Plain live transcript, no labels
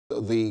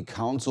The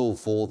counsel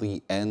for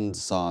the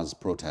Endsars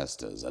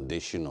protesters,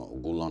 Adesina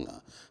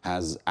Ogunlana,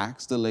 has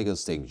asked the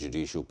Lagos State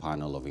Judicial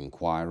Panel of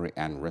Inquiry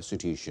and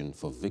Restitution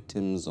for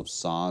victims of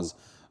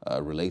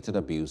SARS-related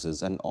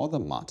abuses and other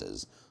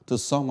matters to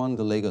summon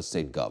the Lagos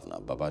State Governor,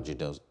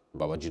 Babajide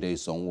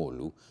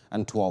Sanwo-Olu,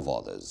 and 12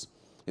 others.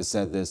 He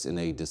said this in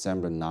a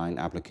December 9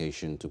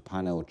 application to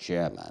panel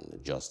chairman,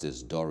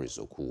 Justice Doris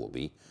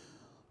Okuwobi.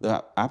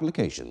 The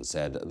application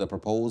said the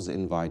proposed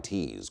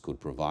invitees could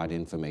provide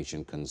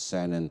information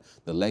concerning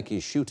the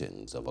Lekki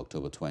shootings of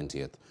October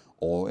 20th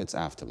or its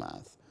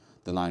aftermath.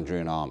 The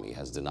Nigerian Army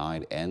has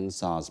denied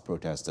Endsars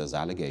protesters'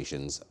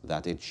 allegations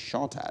that it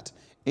shot at,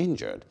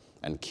 injured,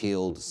 and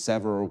killed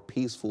several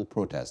peaceful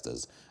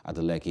protesters at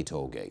the Lekki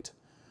toll gate.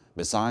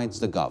 Besides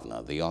the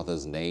governor, the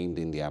others named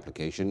in the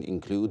application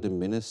include the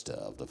Minister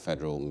of the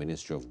Federal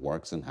Ministry of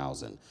Works and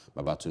Housing,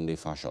 Babajide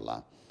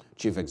Fashola,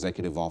 Chief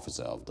Executive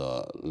Officer of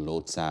the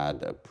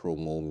Lotsad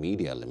Promo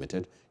Media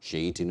Limited,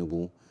 Sheyi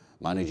Tinubu,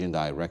 Managing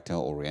Director,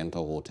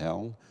 Oriental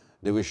Hotel,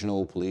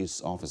 Divisional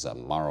Police Officer,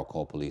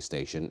 Maroko Police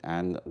Station,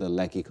 and the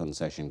Lekki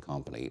Concession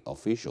Company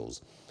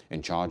officials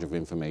in charge of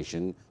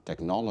information,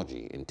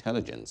 technology,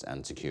 intelligence,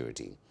 and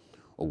security.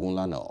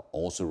 Ogunlana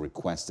also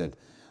requested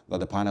that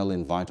the panel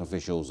invite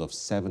officials of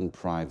 7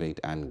 private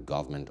and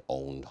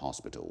government-owned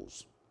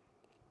hospitals.